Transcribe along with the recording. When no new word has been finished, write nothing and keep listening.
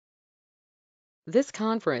This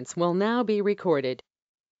conference will now be recorded.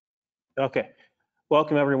 Okay,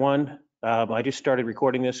 welcome everyone. I just started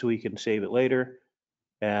recording this so we can save it later.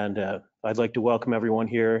 And I'd like to welcome everyone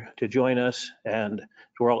here to join us. And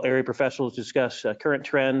we're all area professionals to discuss current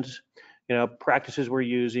trends, practices we're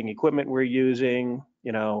using, equipment we're using,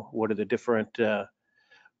 what are the different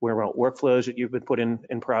workflows that you've been put in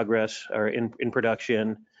progress or in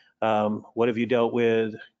production. What have you dealt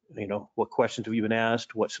with? What questions have you been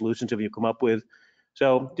asked? What solutions have you come up with?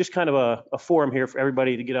 So just kind of a forum here for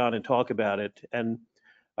everybody to get on and talk about it. And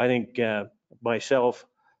I think myself,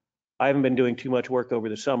 I haven't been doing too much work over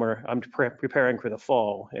the summer. I'm preparing for the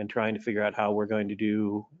fall and trying to figure out how we're going to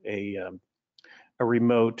do a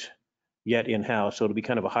remote yet in-house. So it'll be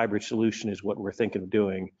kind of a hybrid solution is what we're thinking of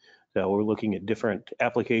doing. So we're looking at different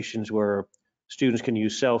applications where students can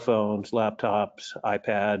use cell phones, laptops,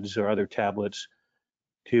 iPads, or other tablets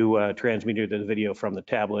to transmit either the video from the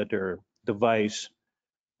tablet or device,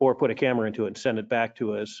 or put a camera into it and send it back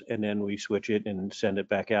to us, and then we switch it and send it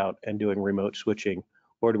back out and doing remote switching.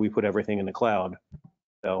 Or do we put everything in the cloud?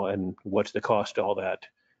 So, and what's the cost to all that?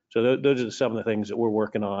 So those are some of the things that we're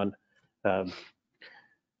working on. Um,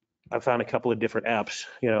 I found a couple of different apps,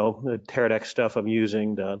 the Teradek stuff I'm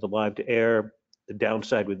using, the Live to Air. The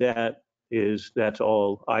downside with that is that's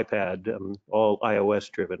all iPad, all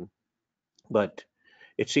iOS driven, but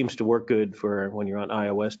it seems to work good for when you're on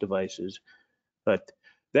iOS devices. But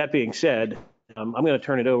that being said, I'm going to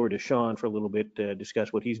turn it over to Sean for a little bit to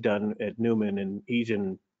discuss what he's done at Newman, and he's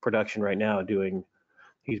in production right now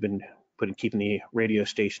he's been keeping the radio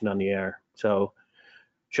station on the air. So,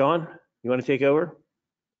 Sean, you want to take over?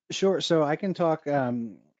 Sure. So I can talk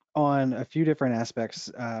on a few different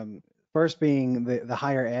aspects. First being the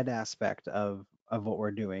higher ed aspect of what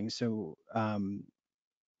we're doing. So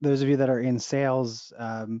those of you that are in sales,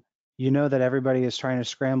 you know that everybody is trying to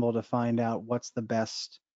scramble to find out what's the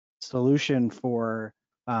best solution for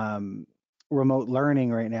remote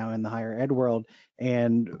learning right now in the higher ed world.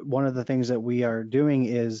 And one of the things that we are doing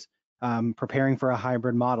is preparing for a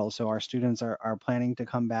hybrid model. So our students are planning to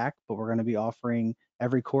come back, but we're going to be offering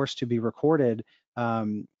every course to be recorded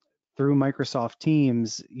through Microsoft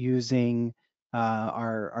Teams using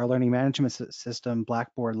our learning management system,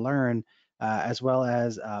 Blackboard Learn, as well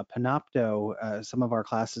as Panopto. Some of our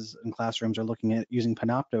classes and classrooms are looking at using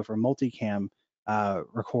Panopto for multicam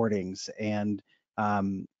recordings. And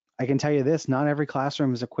I can tell you this, not every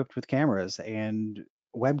classroom is equipped with cameras, and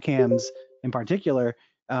webcams in particular,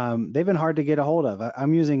 they've been hard to get a hold of.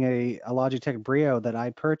 I'm using a Logitech Brio that I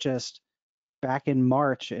purchased back in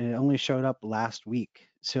March, and it only showed up last week.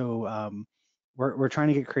 So we're trying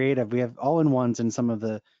to get creative. We have all-in-ones in some of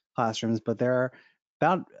the classrooms, but there are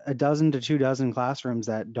about a dozen to 2 dozen classrooms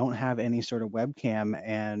that don't have any sort of webcam,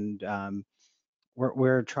 and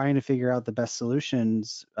we're trying to figure out the best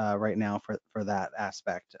solutions right now for that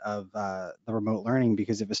aspect of the remote learning,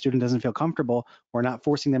 because if a student doesn't feel comfortable, we're not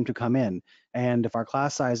forcing them to come in. And if our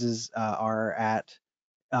class sizes are at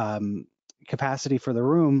capacity for the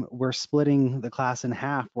room, we're splitting the class in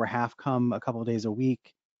half, where half come a couple of days a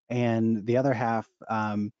week and the other half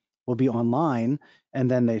will be online, and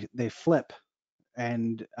then they flip,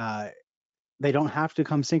 and they don't have to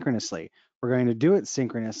come synchronously. We're going to do it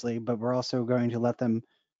synchronously, but we're also going to let them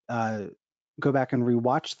go back and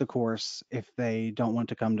rewatch the course if they don't want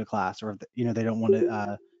to come to class, or if they don't want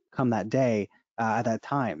to come that day at that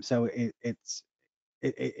time. So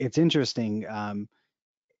it's interesting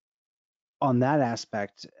on that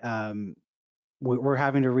aspect. We're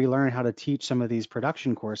having to relearn how to teach some of these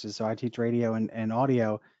production courses. So I teach radio and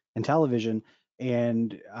audio and television,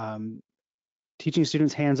 and teaching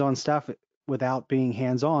students hands-on stuff without being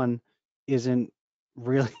hands-on isn't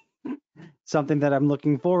really something that I'm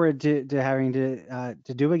looking forward to having to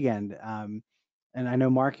do again. And I know,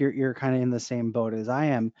 Mark, you're kind of in the same boat as I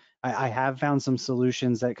am. I have found some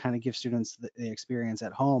solutions that kind of give students the experience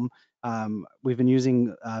at home. We've been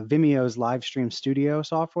using Vimeo's live stream studio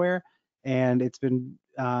software, and it's been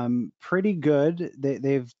pretty good.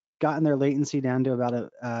 They've gotten their latency down to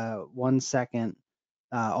about a 1 second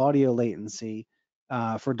audio latency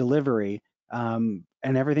for delivery,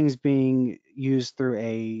 and everything's being used through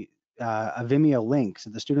a Vimeo link. So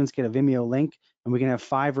the students get a Vimeo link, and we can have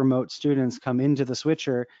 5 remote students come into the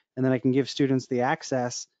switcher, and then I can give students the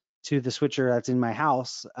access to the switcher that's in my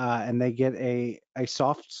house, and they get a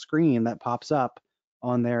soft screen that pops up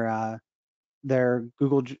on their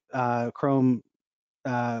Google Chrome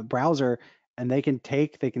browser, and they can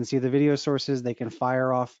see the video sources, they can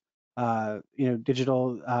fire off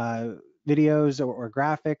digital videos or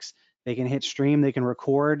graphics, they can hit stream, they can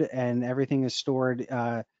record, and everything is stored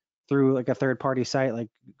through like a third-party site like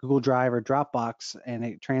Google Drive or Dropbox, and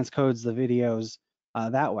it transcodes the videos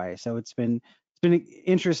that way. So it's been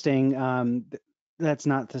interesting. That's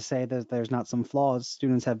not to say that there's not some flaws.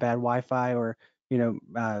 Students have bad Wi-Fi, or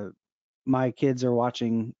my kids are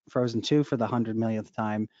watching Frozen 2 for the 100 millionth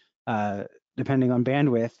time. Depending on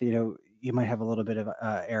bandwidth, you might have a little bit of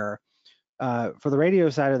error. For the radio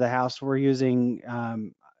side of the house, we're using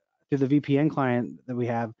through the VPN client that we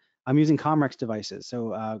have. I'm using Comrex devices.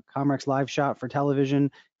 So Comrex Live Shot for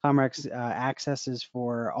television, Comrex Accesses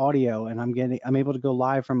for audio, and I'm able to go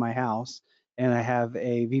live from my house. And I have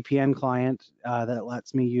a VPN client that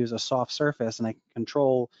lets me use a soft surface, and I can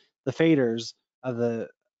control the faders of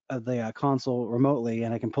the console remotely,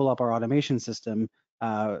 and I can pull up our automation system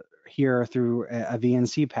here through a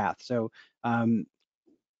VNC path. So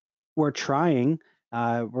we're trying.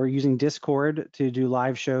 We're using Discord to do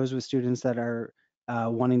live shows with students that are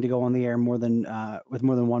wanting to go on the air with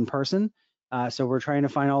more than one person. So we're trying to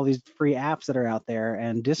find all these free apps that are out there.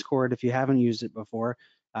 And Discord, if you haven't used it before,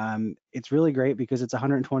 it's really great because it's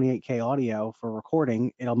 128K audio for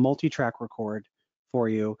recording. It'll multi-track record for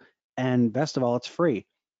you. And best of all, it's free.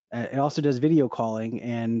 It also does video calling.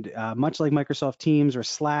 And much like Microsoft Teams or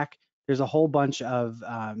Slack, there's a whole bunch of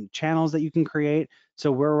channels that you can create. So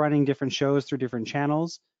we're running different shows through different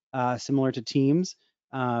channels, similar to Teams.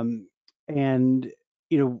 And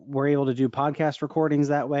we're able to do podcast recordings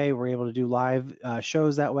that way. We're able to do live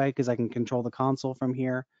shows that way because I can control the console from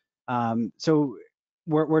here. So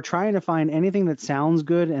we're trying to find anything that sounds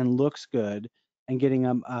good and looks good and getting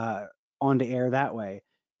them onto air that way.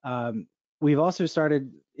 We've also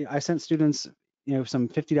started. I sent students some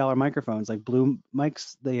 $50 microphones, like Blue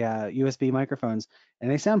mics, the USB microphones, and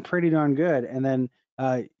they sound pretty darn good. And then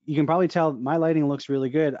you can probably tell my lighting looks really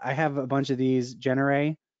good. I have a bunch of these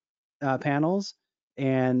Genere panels,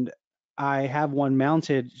 and I have one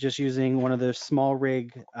mounted just using one of the small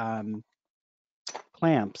rig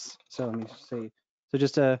clamps. So let me see. So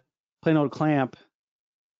just a plain old clamp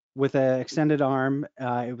with an extended arm.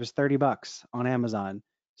 It was $30 on Amazon.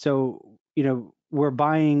 So we're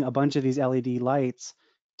buying a bunch of these LED lights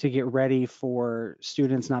to get ready for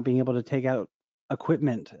students not being able to take out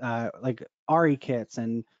equipment like RE kits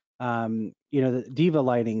and the Diva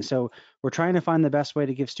lighting. So we're trying to find the best way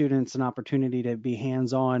to give students an opportunity to be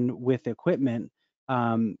hands-on with equipment,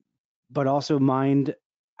 but also mind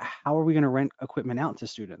how are we going to rent equipment out to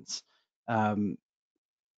students.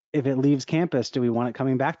 If it leaves campus, do we want it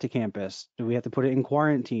coming back to campus? Do we have to put it in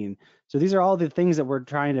quarantine? So these are all the things that we're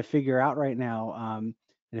trying to figure out right now. And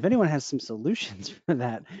if anyone has some solutions for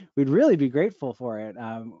that, we'd really be grateful for it.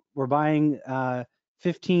 We're buying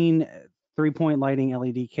 15 3-point lighting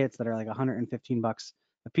LED kits that are like $115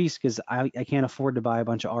 a piece because I can't afford to buy a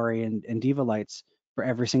bunch of RA and Diva lights for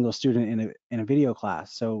every single student in a video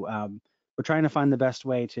class. So we're trying to find the best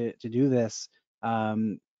way to do this.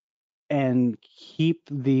 And keep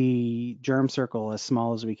the germ circle as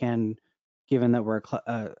small as we can, given that we're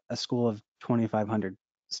a school of 2,500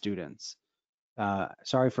 students.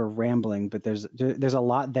 Sorry for rambling, but there's a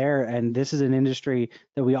lot there, and this is an industry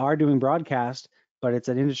that we are doing broadcast, but it's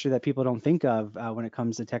an industry that people don't think of when it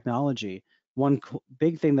comes to technology. One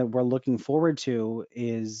big thing that we're looking forward to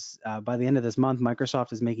is by the end of this month,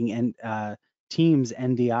 Microsoft is making Teams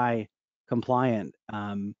NDI compliant,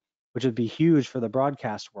 which would be huge for the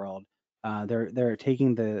broadcast world. They're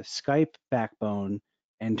taking the Skype backbone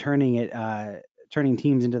and turning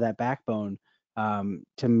Teams into that backbone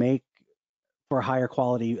to make for higher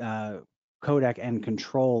quality codec and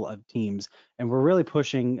control of Teams. And we're really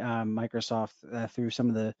pushing Microsoft through some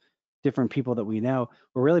of the different people that we know.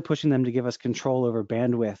 We're really pushing them to give us control over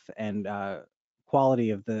bandwidth and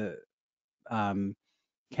quality of the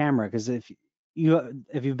camera. Because if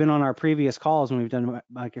you've been on our previous calls when we've done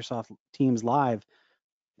Microsoft Teams Live,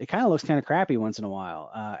 it kind of looks kind of crappy once in a while.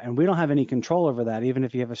 And we don't have any control over that, even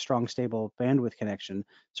if you have a strong, stable bandwidth connection.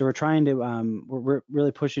 So we're trying to, we're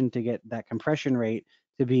really pushing to get that compression rate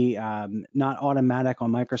to be not automatic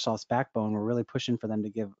on Microsoft's backbone. We're really pushing for them to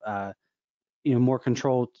give, more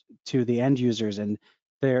control to the end users. And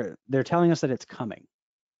they're telling us that it's coming.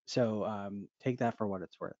 So take that for what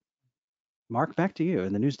it's worth. Mark, back to you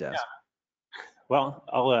in the news desk. Yeah. Well,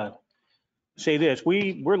 I'll say this.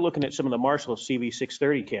 We're looking at some of the Marshall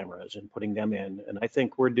CV630 cameras and putting them in, and I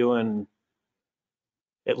think we're doing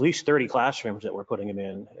at least 30 classrooms that we're putting them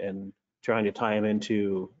in and trying to tie them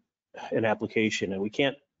into an application. And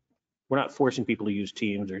we're not forcing people to use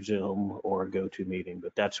Teams or Zoom or GoToMeeting,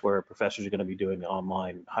 but that's where professors are going to be doing the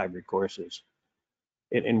online hybrid courses.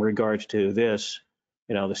 In regards to this,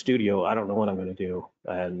 the studio, I don't know what I'm going to do,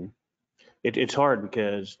 and it's hard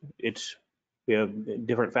because we have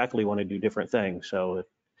different faculty want to do different things. So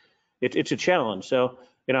it's a challenge. So,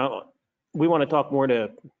 we want to talk more to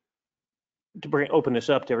open this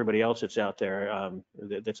up to everybody else that's out there,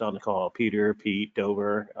 that's on the call. Peter, Pete,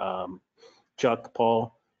 Dover, Chuck,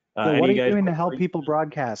 Paul. Yeah, what are you guys, doing to help people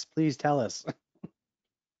broadcast? Please tell us.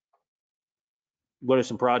 what are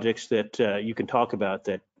some projects that you can talk about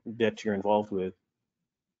that you're involved with?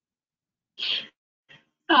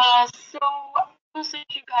 So I'll send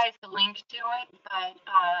you guys the link to it, but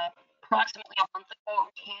approximately a month ago,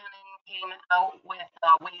 Canon came out with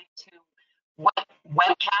a way to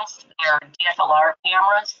webcast their DSLR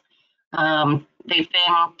cameras. They've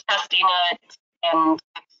been testing it, and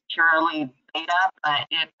it's purely beta, but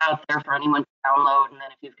it's out there for anyone to download. And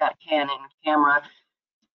then if you've got a Canon camera,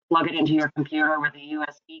 plug it into your computer with a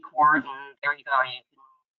USB cord, and there you go. You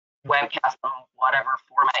can webcast them whatever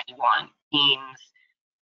format you want. Teams,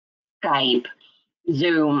 Skype,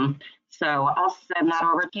 Zoom. So I'll send that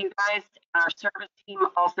over to you guys. Our service team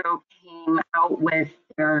also came out with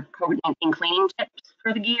their COVID-19 cleaning tips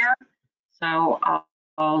for the gear. So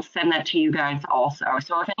I'll send that to you guys also.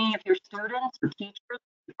 So if any of your students or teachers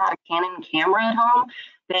have a Canon camera at home,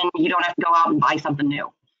 then you don't have to go out and buy something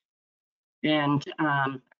new. And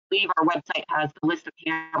I believe our website has the list of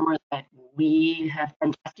cameras that we have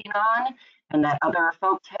been testing on and that other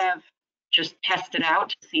folks have just tested out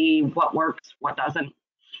to see what works, what doesn't.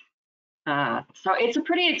 So it's a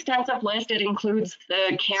pretty extensive list. It includes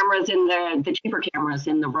the cameras in the cheaper cameras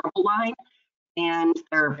in the Rebel line and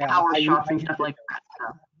their power shots and stuff like that. So.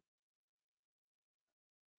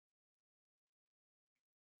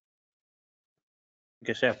 I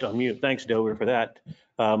guess I have to unmute. Thanks, Dover, for that.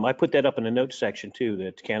 I put that up in the notes section too,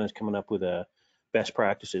 that Canon's coming up with best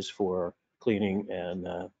practices for cleaning and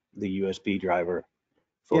the USB driver.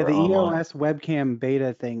 Yeah, the online. EOS webcam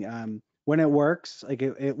beta thing, when it works, like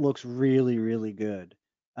it looks really, really good.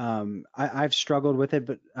 I've struggled with it,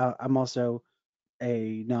 but I'm also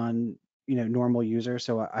a normal user,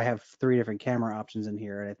 so I have 3 different camera options in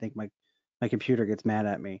here, and I think my computer gets mad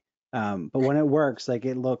at me. But when it works, like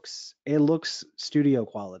it looks studio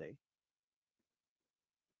quality.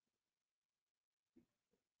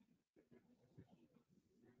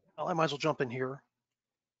 Well, I might as well jump in here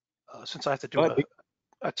since I have to do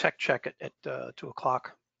a tech check at 2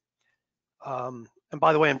 o'clock. And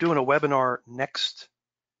by the way, I'm doing a webinar next,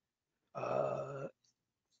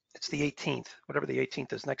 it's the 18th, whatever the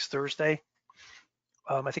 18th is, next Thursday.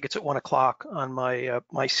 I think it's at 1 o'clock on my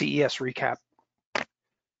my CES recap.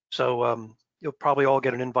 So you'll probably all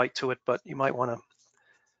get an invite to it, but you might want to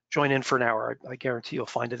join in for an hour. I guarantee you'll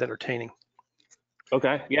find it entertaining.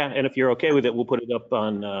 Okay, yeah, and if you're okay with it, we'll put it up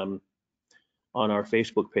on our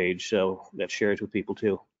Facebook page, so that shares with people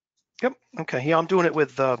too. Yep. Okay. Yeah, I'm doing it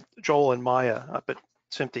with Joel and Maya up at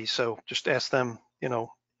SMPTE. So just ask them,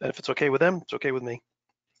 if it's okay with them, it's okay with me.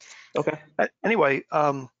 Okay. Anyway,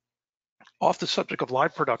 off the subject of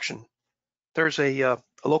live production, there's a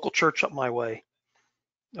local church up my way,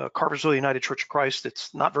 Cartersville United Church of Christ.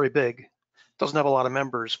 It's not very big, doesn't have a lot of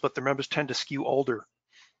members, but the members tend to skew older.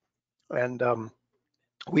 And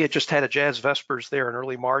we had just had a Jazz Vespers there in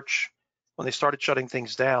early March when they started shutting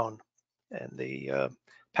things down. And the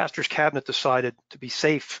pastor's cabinet decided to be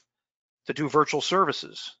safe to do virtual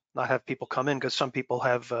services, not have people come in, because some people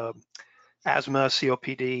have asthma,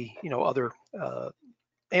 COPD, other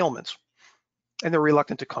ailments, and they're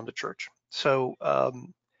reluctant to come to church. So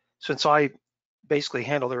since I basically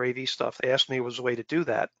handle their AV stuff, they asked me if there was a way to do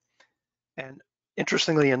that. And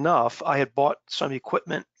interestingly enough, I had bought some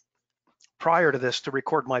equipment prior to this to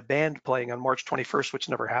record my band playing on March 21st, which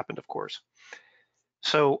never happened, of course.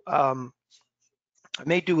 So I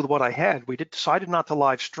made do with what I had. We decided not to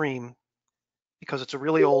live stream because it's a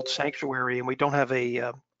really old sanctuary and we don't have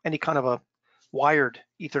any kind of a wired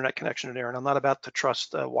Ethernet connection in there, and I'm not about to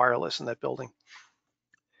trust wireless in that building.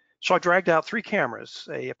 So I dragged out 3 cameras,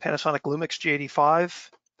 a Panasonic Lumix G85,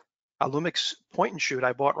 a Lumix point and shoot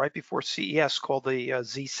I bought right before CES called the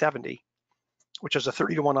Z70, which is a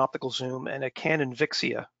 30-to-1 optical zoom, and a Canon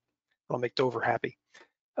Vixia, that'll make Dover happy,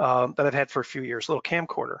 that I've had for a few years, little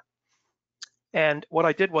camcorder. And what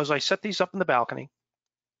I did was I set these up in the balcony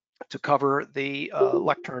to cover the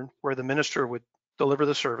lectern where the minister would deliver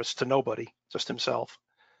the service to nobody, just himself.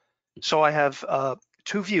 So I have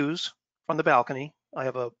 2 views from the balcony. I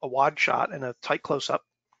have a wide shot and a tight close-up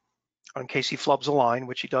in case he flubs a line,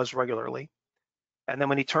 which he does regularly. And then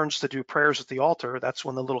when he turns to do prayers at the altar, that's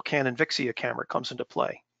when the little Canon Vixia camera comes into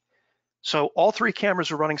play. So all 3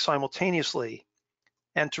 cameras are running simultaneously.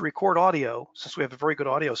 And to record audio, since we have a very good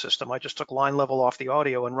audio system, I just took line level off the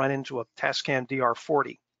audio and ran into a Tascam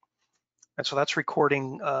DR40. And so that's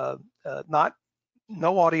recording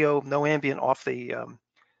no audio, no ambient off the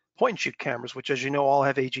point and shoot cameras, which, as you know, all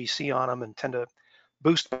have AGC on them and tend to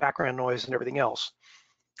boost background noise and everything else.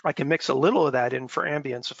 I can mix a little of that in for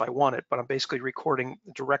ambience if I want it, but I'm basically recording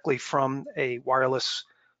directly from a wireless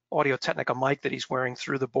Audio-Technica mic that he's wearing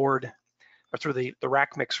through the board or through the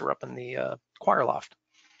rack mixer up in the choir loft.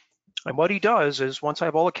 And what he does is, once I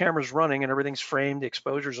have all the cameras running and everything's framed, the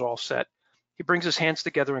exposure's all set, he brings his hands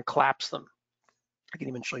together and claps them. I can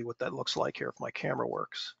even show you what that looks like here if my camera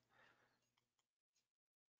works.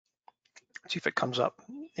 Let's see if it comes up.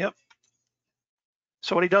 Yep.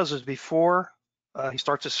 So what he does is, before he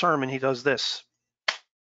starts his sermon, he does this.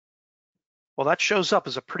 Well, that shows up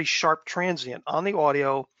as a pretty sharp transient on the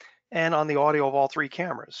audio and on the audio of all three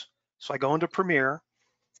cameras. So I go into Premiere,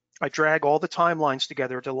 I drag all the timelines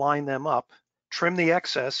together to line them up, trim the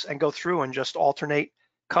excess, and go through and just alternate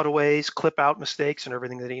cutaways, clip out mistakes and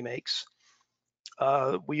everything that he makes.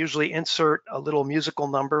 We usually insert a little musical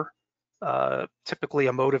number, typically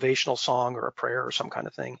a motivational song or a prayer or some kind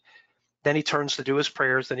of thing. Then he turns to do his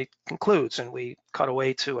prayers, then he concludes, and we cut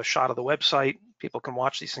away to a shot of the website. People can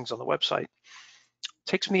watch these things on the website. It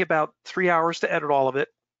takes me about 3 hours to edit all of it.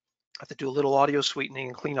 I have to do a little audio sweetening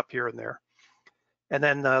and clean up here and there. And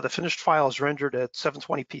then the finished file is rendered at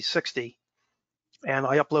 720p 60, and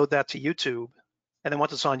I upload that to YouTube. And then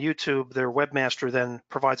once it's on YouTube, their webmaster then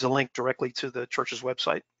provides a link directly to the church's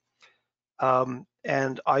website.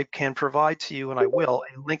 And I can provide to you, and I will,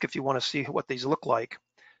 a link if you want to see what these look like,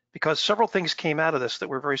 because several things came out of this that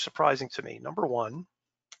were very surprising to me. Number one,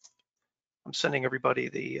 I'm sending everybody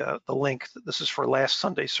the link. This is for last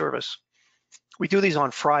Sunday service. We do these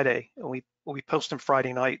on Friday, and we post them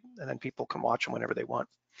Friday night, and then people can watch them whenever they want.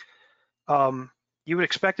 You would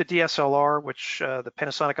expect a DSLR, which the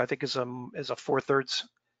Panasonic I think is a 4/3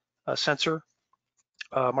 sensor,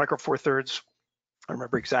 micro 4/3. I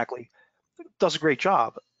remember exactly. It does a great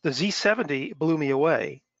job. The Z70 blew me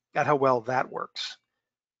away at how well that works.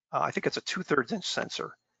 I think it's a 2/3 inch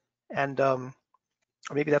sensor, and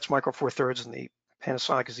maybe that's micro 4/3 and the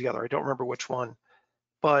Panasonic is the other. I don't remember which one,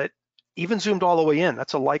 but even zoomed all the way in,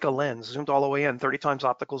 that's a Leica lens, zoomed all the way in, 30 times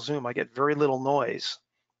optical zoom. I get very little noise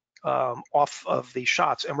off of the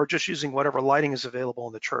shots, and we're just using whatever lighting is available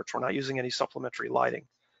in the church. We're not using any supplementary lighting.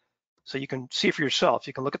 So you can see for yourself.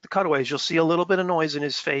 You can look at the cutaways. You'll see a little bit of noise in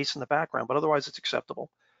his face in the background, but otherwise it's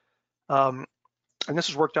acceptable. And this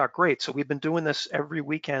has worked out great. So we've been doing this every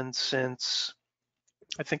weekend since,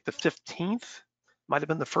 I think, the 15th, might have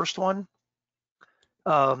been the first one.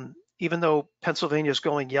 Even though Pennsylvania is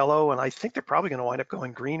going yellow, and I think they're probably going to wind up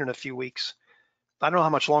going green in a few weeks. I don't know how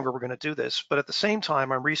much longer we're going to do this, but at the same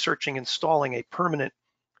time, I'm researching installing a permanent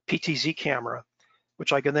PTZ camera,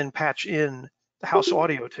 which I can then patch in the house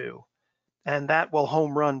audio to, and that will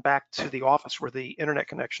home run back to the office where the internet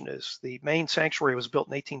connection is. The main sanctuary was built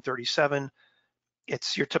in 1837.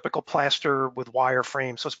 It's your typical plaster with wire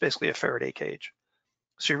frame, so it's basically a Faraday cage.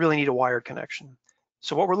 So you really need a wired connection.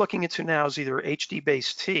 So what we're looking into now is either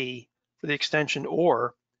HD-Base-T for the extension,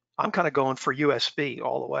 or I'm kind of going for USB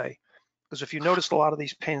all the way. Because if you noticed, a lot of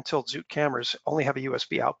these pan and tilt Zoot cameras only have a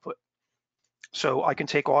USB output. So I can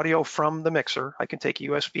take audio from the mixer, I can take a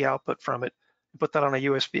USB output from it, and put that on a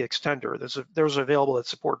USB extender. There's available that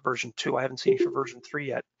support version 2. I haven't seen for version 3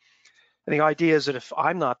 yet. And the idea is that if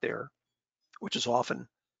I'm not there, which is often,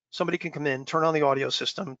 somebody can come in, turn on the audio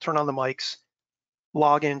system, turn on the mics,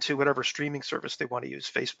 log into whatever streaming service they want to use,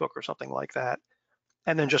 Facebook or something like that,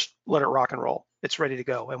 and then just let it rock and roll. It's ready to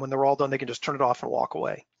go. And when they're all done, they can just turn it off and walk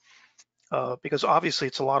away. Because obviously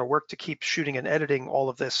it's a lot of work to keep shooting and editing all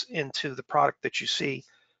of this into the product that you see,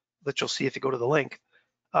 that you'll see if you go to the link.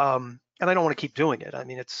 And I don't want to keep doing it. I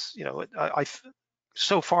mean, it's, you know, I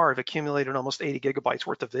so far I've accumulated almost 80 gigabytes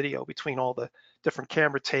worth of video between all the different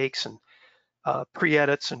camera takes and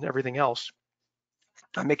pre-edits and everything else.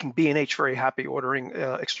 I'm making B&H very happy ordering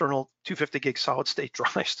external 250 gig solid state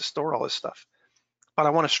drives to store all this stuff. But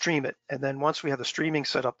I want to stream it. And then once we have the streaming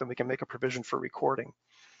set up, then we can make a provision for recording.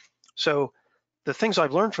 So the things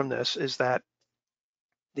I've learned from this is that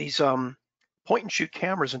these point and shoot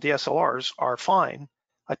cameras and DSLRs are fine.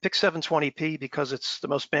 I picked 720p because it's the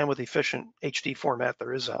most bandwidth efficient HD format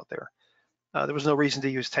there is out there. There was no reason to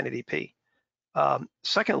use 1080p.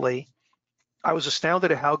 Secondly, I was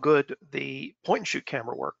astounded at how good the point and shoot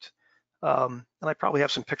camera worked. And I probably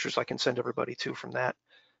have some pictures I can send everybody too from that.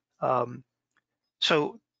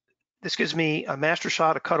 So this gives me a master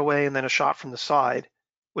shot, a cutaway, and then a shot from the side,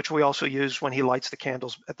 which we also use when he lights the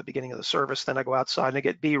candles at the beginning of the service. Then I go outside and I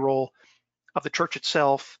get B-roll of the church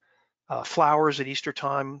itself, flowers at Easter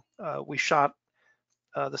time. We shot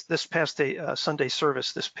this past day, Sunday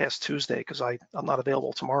service this past Tuesday, because I'm not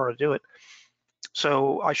available tomorrow to do it.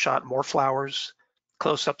 So I shot more flowers,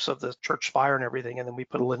 close-ups of the church spire and everything, and then we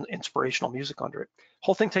put a little inspirational music under it.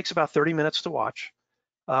 Whole thing takes about 30 minutes to watch.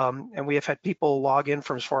 And we have had people log in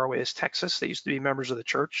from as far away as Texas. They used to be members of the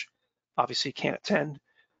church. Obviously can't attend.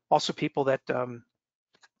 Also people that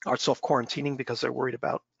are self-quarantining because they're worried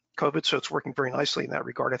about COVID. So it's working very nicely in that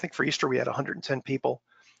regard. I think for Easter, we had 110 people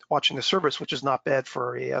watching the service, which is not bad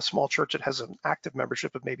for a small church that has an active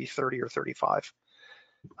membership of maybe 30 or 35.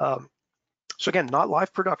 So again, not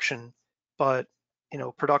live production, but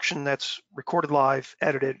production that's recorded live,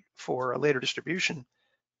 edited for a later distribution.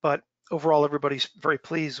 But overall, everybody's very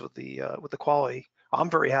pleased with the quality. I'm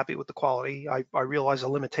very happy with the quality. I realize the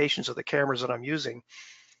limitations of the cameras that I'm using.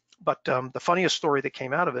 But the funniest story that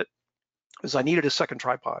came out of it is I needed a second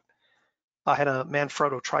tripod. I had a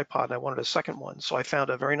Manfrotto tripod and I wanted a second one. So I found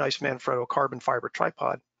a very nice Manfrotto carbon fiber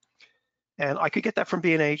tripod. And I could get that from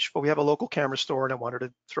B&H, but we have a local camera store and I wanted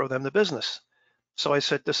to throw them the business. So I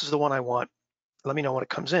said, this is the one I want. Let me know when it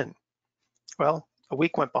comes in. Well, a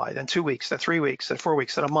week went by, then 2 weeks, then 3 weeks, then 4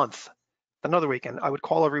 weeks, then a month, another weekend. I would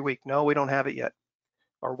call every week. No, we don't have it yet.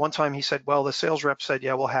 Or one time he said, well, the sales rep said,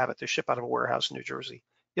 yeah, we'll have it. They ship out of a warehouse in New Jersey.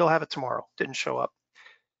 You'll have it tomorrow. Didn't show up.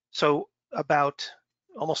 So about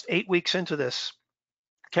almost 8 weeks into this,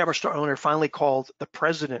 camera store owner finally called the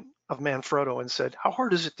president of Manfrotto and said, how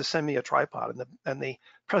hard is it to send me a tripod? And the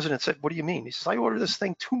president said, what do you mean? He says, I ordered this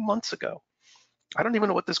thing 2 months ago. I don't even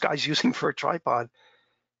know what this guy's using for a tripod.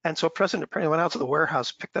 And so president apparently went out to the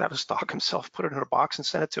warehouse, picked it out of stock himself, put it in a box and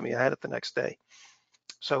sent it to me. I had it the next day.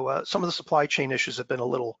 So some of the supply chain issues have been a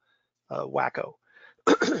little wacko.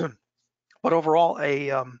 But overall,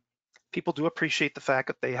 people do appreciate the fact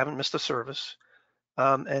that they haven't missed a service.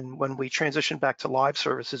 And when we transition back to live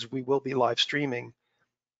services, we will be live streaming.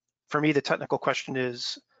 For me, the technical question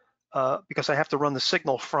is, because I have to run the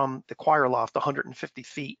signal from the choir loft 150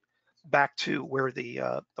 feet back to where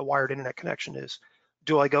the wired internet connection is.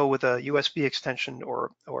 Do I go with a USB extension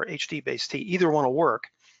or HD-based T? Either one will work.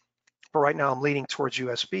 But right now I'm leaning towards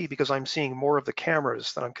USB because I'm seeing more of the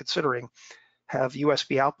cameras that I'm considering have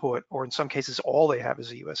USB output, or in some cases, all they have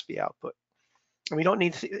is a USB output. And we don't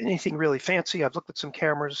need anything really fancy. I've looked at some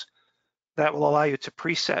cameras that will allow you to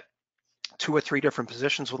preset 2 or 3 different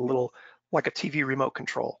positions with a little, like a TV remote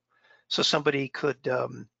control. So somebody could,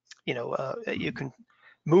 you can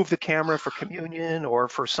move the camera for communion or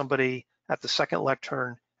for somebody at the second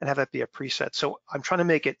lectern and have that be a preset. So I'm trying to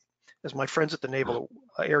make it, as my friends at the Naval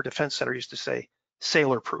Air Defense Center used to say,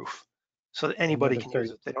 sailor-proof, so that anybody can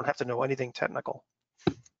use it. They don't have to know anything technical.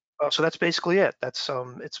 So that's basically it. That's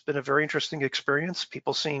it's been a very interesting experience.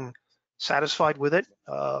 People seem satisfied with it.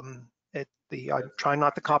 I'm trying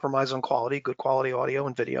not to compromise on quality, good quality audio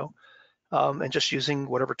and video, and just using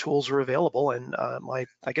whatever tools are available. And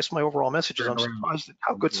I guess my overall message is I'm surprised at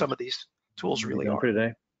how good some of these tools really are.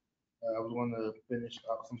 Today. I was going to finish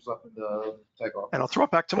up some stuff in the takeoff. And I'll throw it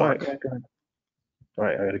back to Mark. All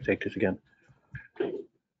right, I got to take this again.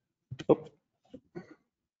 Oh.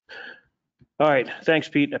 All right, thanks,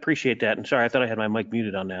 Pete. I appreciate that. And sorry, I thought I had my mic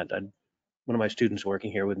muted on that. One of my students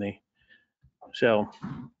working here with me. So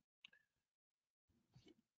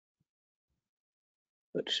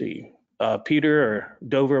let's see. Peter or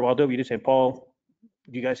Dover, well, Dover, you just say Paul.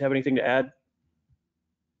 Do you guys have anything to add?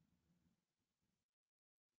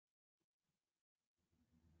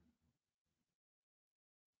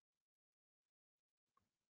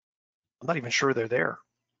 I'm not even sure they're there.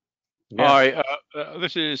 Yeah. Hi,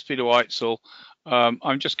 this is Peter Whitesell.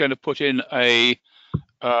 I'm just going to put in a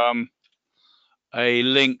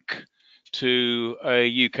link to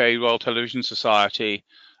a UK Royal Television Society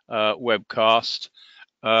webcast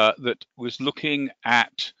that was looking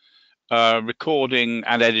at recording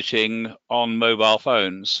and editing on mobile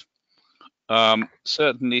phones.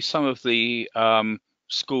 Certainly some of the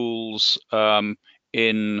schools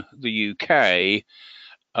in the UK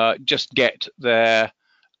just get their,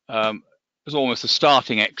 as almost a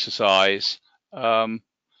starting exercise,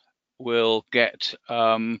 will get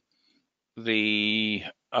the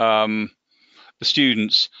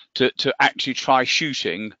students to actually try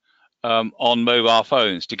shooting on mobile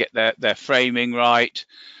phones to get their framing right,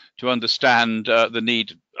 to understand the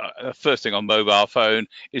need. First thing on mobile phone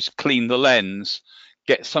is clean the lens,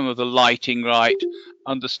 get some of the lighting right,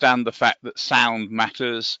 understand the fact that sound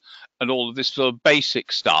matters, and all of this sort of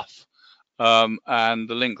basic stuff. And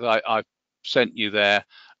the link that I've sent you there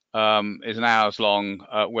is an hours-long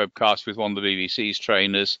webcast with one of the BBC's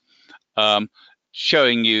trainers,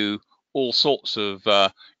 showing you all sorts of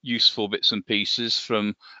useful bits and pieces,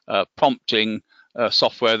 from prompting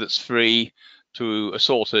software that's free through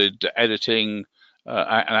assorted editing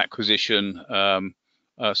and acquisition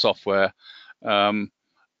software, and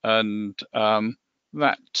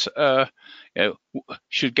that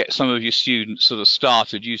should get some of your students sort of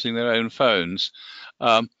started using their own phones.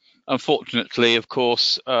 Unfortunately, of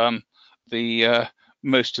course, the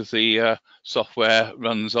most of the software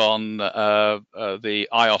runs on the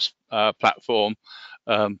iOS platform,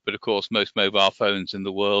 but of course most mobile phones in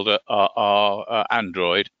the world are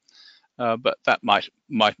Android. But that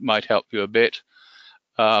might help you a bit.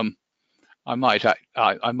 I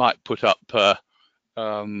might put up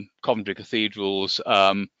Coventry Cathedral's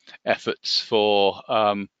efforts for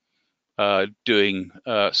doing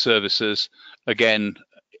services. Again,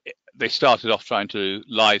 they started off trying to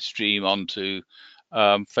live stream onto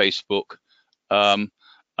Facebook, and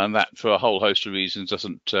that for a whole host of reasons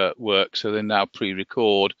doesn't work. So they now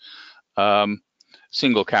pre-record,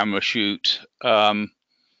 single camera shoot of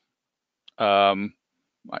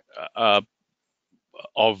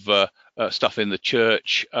stuff in the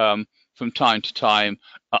church. From time to time,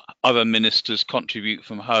 other ministers contribute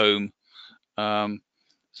from home.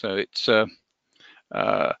 So it's a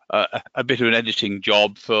bit of an editing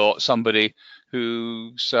job for somebody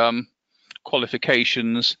whose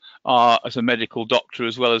qualifications are as a medical doctor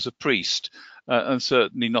as well as a priest, and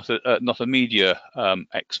certainly not a media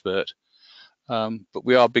expert. But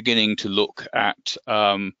we are beginning to look at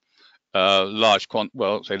large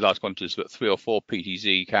quantities, but 3 or 4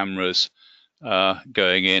 PTZ cameras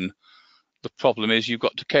going in. The problem is you've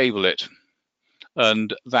got to cable it,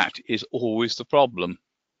 and that is always the problem,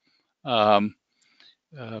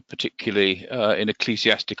 particularly in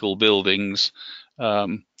ecclesiastical buildings,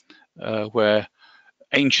 where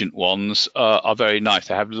ancient ones are very nice.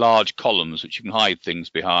 They have large columns which you can hide things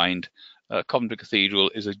behind. Coventry Cathedral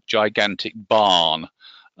is a gigantic barn,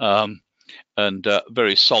 and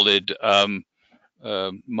very solid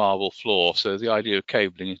marble floor, so the idea of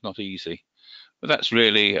cabling is not easy. But that's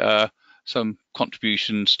really some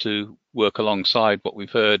contributions to work alongside what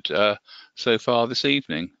we've heard so far this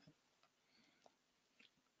evening.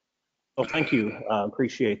 Well, thank you.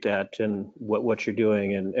 Appreciate that and what you're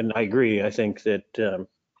doing. And I agree. I think that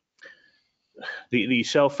the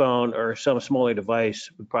cell phone or some smaller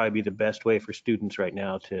device would probably be the best way for students right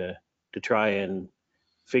now to try and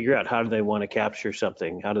figure out how do they want to capture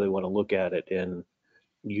something, how do they want to look at it, and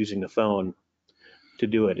using the phone to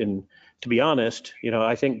do it. And to be honest,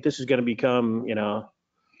 I think this is going to become,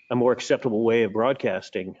 a more acceptable way of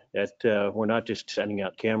broadcasting, that we're not just sending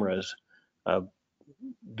out cameras.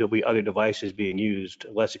 There'll be other devices being used,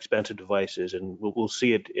 less expensive devices, and we'll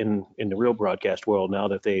see it in the real broadcast world now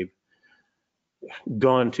that they've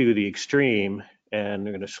gone to the extreme and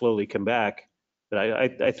they're going to slowly come back. But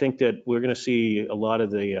I think that we're going to see a lot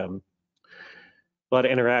of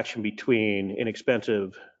interaction between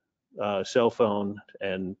inexpensive cell phone,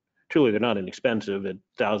 and truly they're not inexpensive at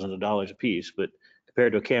thousands of dollars a piece, but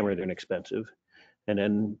compared to a camera, they're inexpensive. And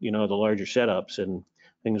then, the larger setups and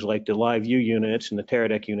things like the live view units and the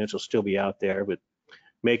Teradek units will still be out there, but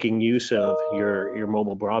making use of your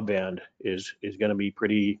mobile broadband is going to be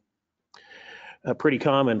pretty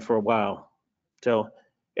common for a while. So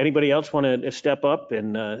anybody else want to step up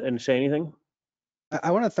and say anything?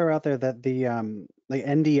 I want to throw out there that the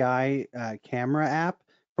NDI camera app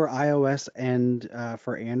for iOS and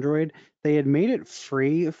for Android, they had made it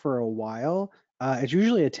free for a while. It's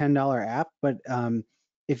usually a $10 app, but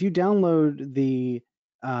if you download the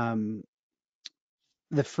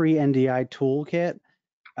free NDI toolkit,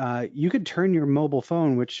 you could turn your mobile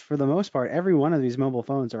phone, which for the most part, every one of these mobile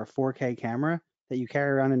phones are a 4K camera that you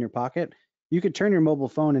carry around in your pocket. You could turn your mobile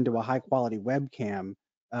phone into a high quality webcam,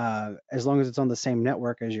 as long as it's on the same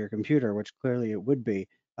network as your computer, which clearly it would be.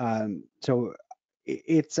 So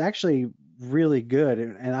it's actually really good,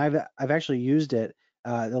 and I've actually used it.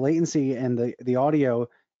 The latency and the audio,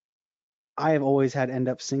 I have always had end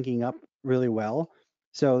up syncing up really well.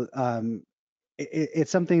 So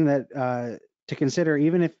it's something that to consider,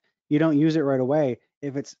 even if you don't use it right away.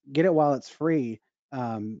 If get it while it's free,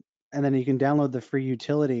 and then you can download the free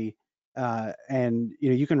utility, and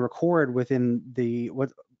you can record within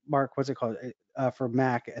what's it called for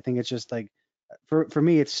Mac? I think it's just like for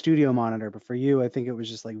me it's Studio Monitor, but for you I think it was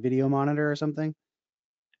just like Video Monitor or something.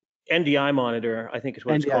 NDI Monitor, I think is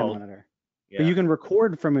what it's called. Monitor. Yeah. But you can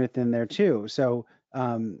record from it in there too. So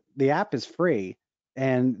the app is free,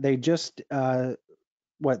 and they just 2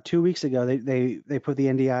 weeks ago they put the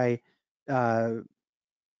NDI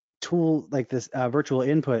tool, like this virtual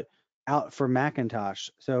input, out for Macintosh.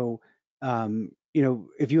 So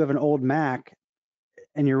if you have an old Mac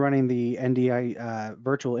and you're running the NDI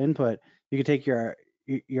virtual input, you could take your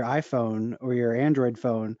your iPhone or your Android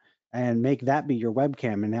phone and make that be your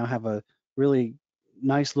webcam, and now have a really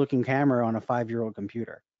nice looking camera on a 5-year-old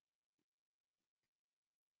computer.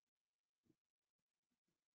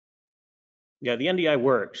 Yeah, the NDI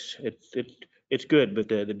works. It's good, but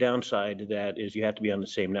the downside to that is you have to be on the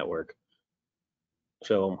same network.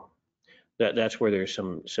 So that's where there's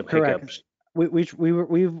some Correct. hiccups.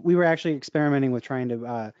 We were actually experimenting with trying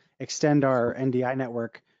to extend our NDI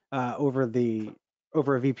network over a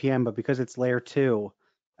VPN, but because it's layer 2,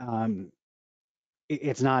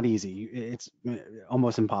 it's not easy. It's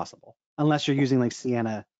almost impossible unless you're using like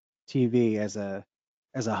Sienna TV as a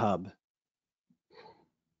hub.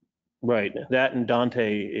 Right. That and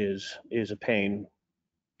Dante is a pain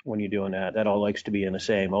when you're doing that. That all likes to be in the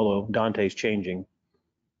same, although Dante's changing.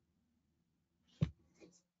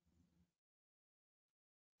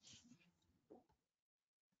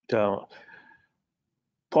 So,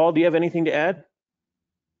 Paul, do you have anything to add?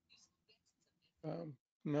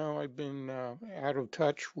 No, I've been out of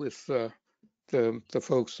touch with the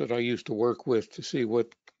folks that I used to work with to see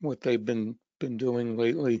what they've been doing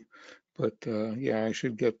lately. But yeah, I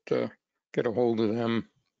should get a hold of them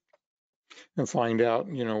and find out.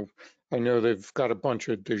 I know they've got a bunch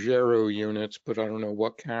of Dejero units, but I don't know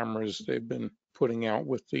what cameras they've been putting out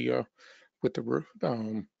with the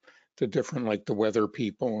different, like the weather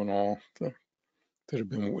people and all that have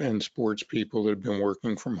been, and sports people that have been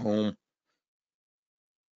working from home.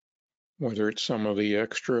 Whether it's some of the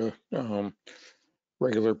extra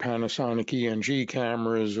regular Panasonic ENG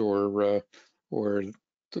cameras or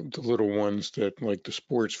the little ones that like the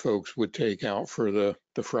sports folks would take out for the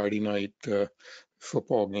Friday night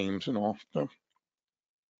football games and all. So.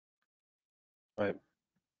 Right.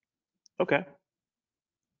 Okay.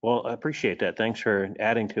 Well, I appreciate that. Thanks for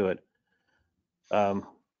adding to it. I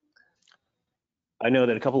know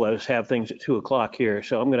that a couple of us have things at 2:00 here,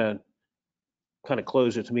 so I'm going to kind of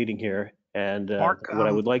close this meeting here. And Mark, what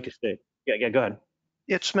I would like to say, yeah, go ahead.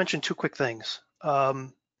 It's mentioned 2 quick things.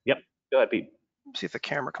 Yep, go ahead, Pete. See if the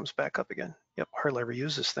camera comes back up again. Yep, hardly ever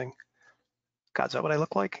use this thing. God, is that what I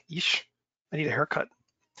look like? Yeesh, I need a haircut.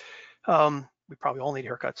 We probably all need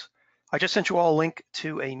haircuts. I just sent you all a link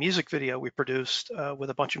to a music video we produced with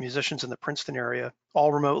a bunch of musicians in the Princeton area,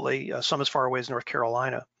 all remotely, some as far away as North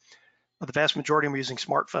Carolina. But the vast majority of them are using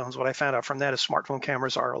smartphones. What I found out from that is smartphone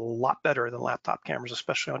cameras are a lot better than laptop cameras,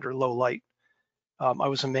 especially under low light. I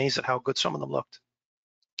was amazed at how good some of them looked.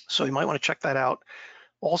 So you might want to check that out.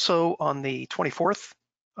 Also on the 24th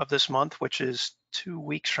of this month, which is 2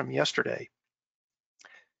 weeks from yesterday,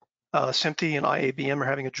 SMPTE and IABM are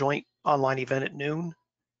having a joint online event at noon.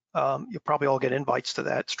 You'll probably all get invites to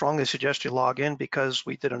that. Strongly suggest you log in because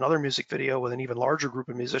we did another music video with an even larger group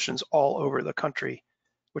of musicians all over the country,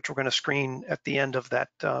 which we're going to screen at the end of that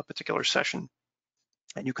particular session.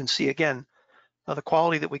 And you can see again the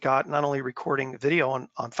quality that we got, not only recording video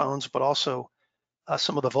on phones, but also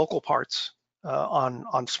some of the vocal parts on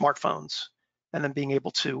smartphones, and then being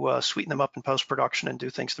able to sweeten them up in post-production and do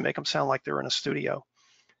things to make them sound like they're in a studio.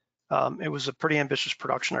 It was a pretty ambitious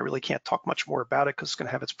production. I really can't talk much more about it because it's going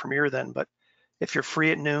to have its premiere then, but if you're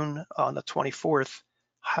free at noon on the 24th,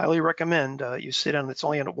 highly recommend you sit down. It's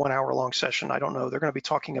only a 1 hour long session. I don't know. They're going to be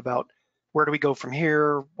talking about where do we go from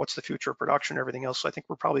here? What's the future of production, everything else. So I think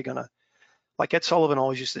we're probably going to, like Ed Sullivan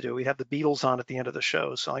always used to do, we'd have the Beatles on at the end of the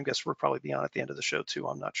show. So I guess we'll probably be on at the end of the show too.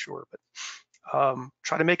 I'm not sure, but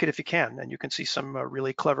try to make it if you can. And you can see some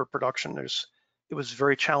really clever production. It was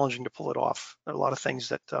very challenging to pull it off. There are a lot of things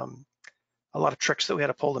that, a lot of tricks that we had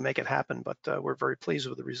to pull to make it happen, but we're very pleased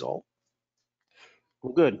with the result.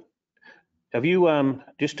 Well, good. Have you,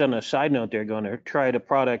 just on a side note there, going to try a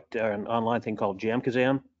product, an online thing called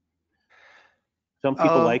JamKazam? Some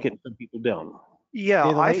people like it, and some people don't. Yeah,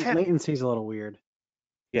 the latency is a little weird.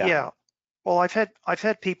 Yeah. Well, I've had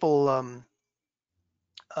people,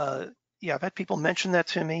 I've had people mention that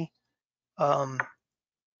to me.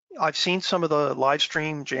 I've seen some of the live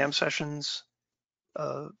stream jam sessions.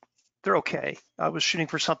 They're okay. I was shooting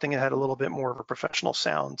for something that had a little bit more of a professional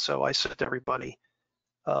sound, so I said to everybody,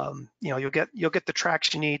 you'll get the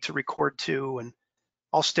tracks you need to record to, and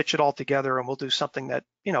I'll stitch it all together, and we'll do something that,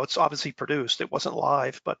 it's obviously produced. It wasn't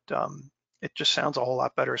live, but it just sounds a whole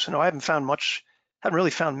lot better. So no, I haven't really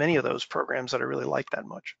found many of those programs that I really like that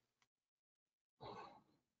much.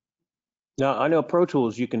 Now, I know Pro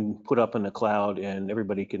Tools you can put up in the cloud, and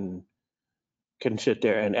everybody can sit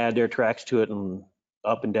there and add their tracks to it, and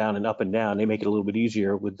up and down and up and down. They make it a little bit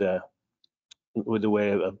easier with the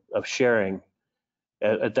way of sharing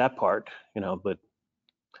at that part, but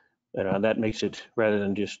that makes it, rather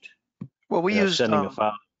than just we used sending a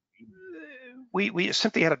file. We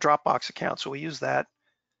simply had a Dropbox account, so we used that.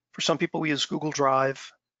 For some people, we use Google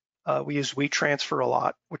Drive. We use WeTransfer a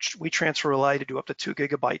lot, which WeTransfer allow you to do up to 2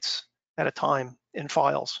 gigabytes at a time in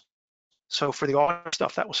files. So for the audio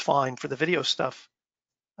stuff, that was fine. For the video stuff,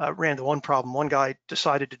 ran into one problem. One guy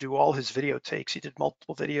decided to do all his video takes. He did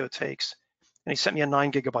multiple video takes, and he sent me a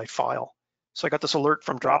 9 gigabyte file. So I got this alert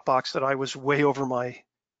from Dropbox that I was way over my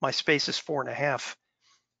space is 4.5.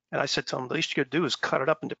 And I said to him, the least you could do is cut it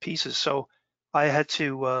up into pieces. So I had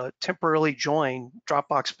to temporarily join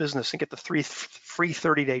Dropbox Business and get the free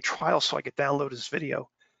 30-day trial so I could download his video,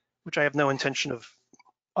 which I have no intention of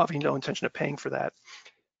paying for that.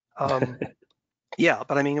 Yeah,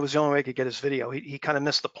 but I mean, it was the only way I could get his video. He kind of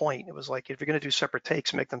missed the point. It was like, if you're going to do separate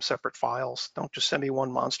takes, make them separate files. Don't just send me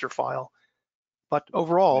one monster file. But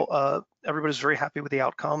overall, everybody's very happy with the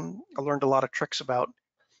outcome. I learned a lot of tricks about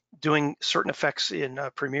doing certain effects in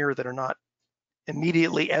Premiere that are not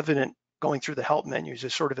immediately evident going through the help menus. You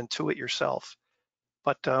sort of intuit yourself.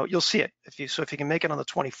 But you'll see it if you can make it on the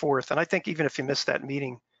 24th. And I think even if you miss that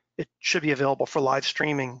meeting, it should be available for live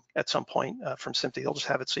streaming at some point from SMPTE. They'll just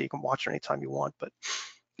have it so you can watch it anytime you want, but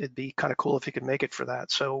it'd be kind of cool if you could make it for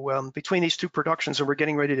that. So between these 2 productions, and we're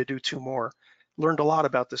getting ready to do 2 more, learned a lot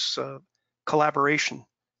about this collaboration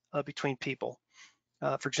between people.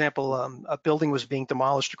 For example, a building was being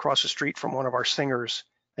demolished across the street from one of our singers,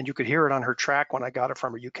 and you could hear it on her track when I got it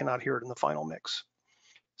from her. You cannot hear it in the final mix.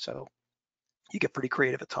 So you get pretty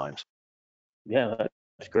creative at times. Yeah,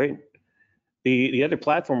 that's great. The other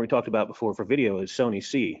platform we talked about before for video is Sony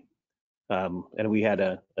C, and we had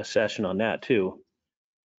a session on that too.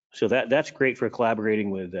 So that's great for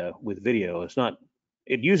collaborating with video.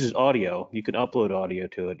 It uses audio. You can upload audio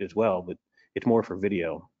to it as well, but it's more for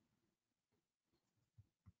video.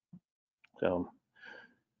 So,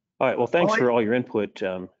 all right. Well, thanks for all your input,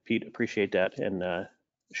 Pete. Appreciate that, and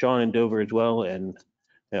Sean and Dover as well, and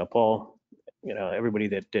Paul. Everybody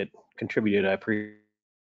that contributed. I appreciate.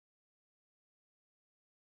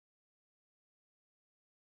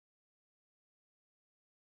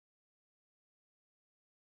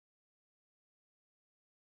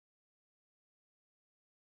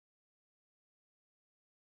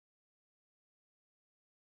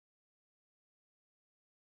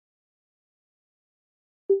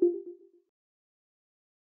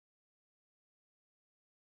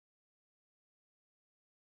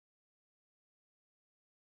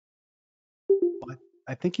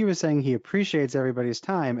 I think he was saying he appreciates everybody's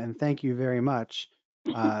time and thank you very much.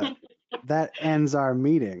 That ends our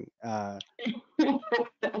meeting.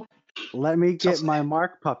 Let me get my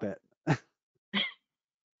Mark puppet.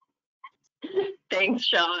 Thanks,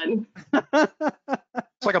 Sean.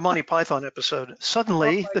 It's like a Monty Python episode.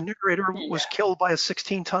 Suddenly, the narrator was killed by a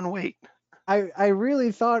 16-ton weight. I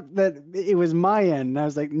really thought that it was my end. And I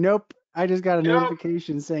was like, nope. I just got a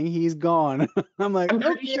notification saying he's gone. I'm like, I'm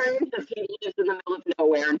pretty sure because he lives in the middle of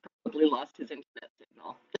nowhere and probably lost his internet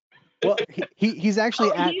signal. Well, he's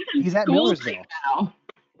actually he's at Millersville now.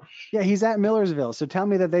 Yeah, he's at Millersville. So tell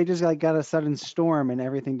me that they just got a sudden storm and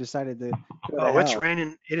everything decided to go to hell. It's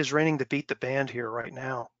raining. It is raining to beat the band here right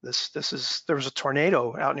now. There was a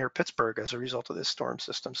tornado out near Pittsburgh as a result of this storm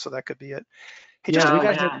system, so that could be it. Hey, yeah, we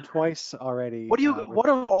got hit twice already. What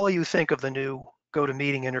do all you think of the new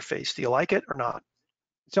GoToMeeting interface? Do you like it or not?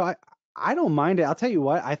 So I don't mind it. I'll tell you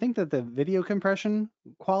what, I think that the video compression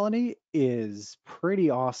quality is pretty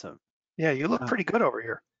awesome. Yeah, you look pretty good over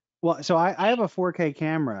here. Well, so I have a 4K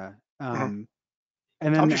camera, and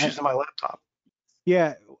then I'm just using my laptop.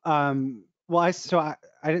 Yeah. Well, I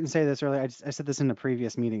didn't say this earlier. I said this in a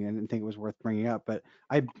previous meeting. I didn't think it was worth bringing up, but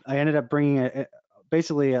I ended up bringing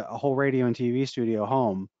basically a whole radio and TV studio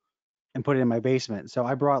home and put it in my basement. So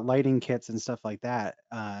I brought lighting kits and stuff like that,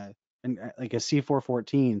 and like a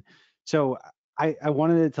C414. So I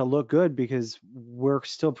wanted it to look good because we're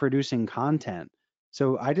still producing content.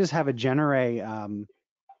 So I just have a Genere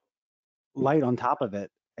light on top of it,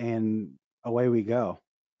 and away we go.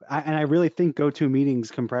 And I really think GoToMeeting's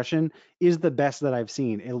compression is the best that I've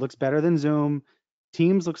seen. It looks better than Zoom.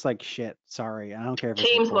 Teams looks like shit. Sorry, I don't care if it's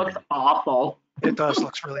Teams looks awful. It does.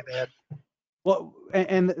 Looks really bad. Well,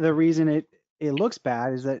 and the reason it looks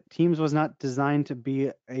bad is that Teams was not designed to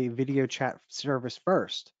be a video chat service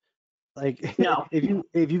first. Like, no.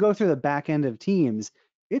 if you go through the back end of Teams,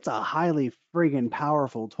 it's a highly friggin'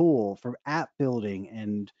 powerful tool for app building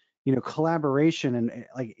and collaboration and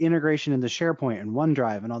like integration into SharePoint and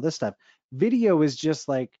OneDrive and all this stuff. Video is just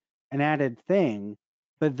like an added thing,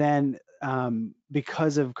 but then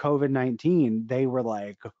because of COVID-19, they were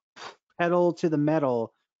like pedal to the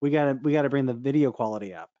metal. We gotta bring the video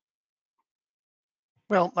quality up.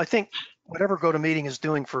 Well, I think whatever GoToMeeting is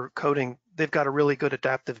doing for coding, they've got a really good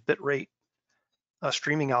adaptive bit rate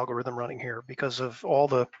streaming algorithm running here because of all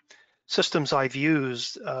the systems I've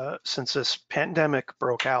used since this pandemic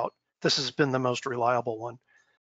broke out. This has been the most reliable one.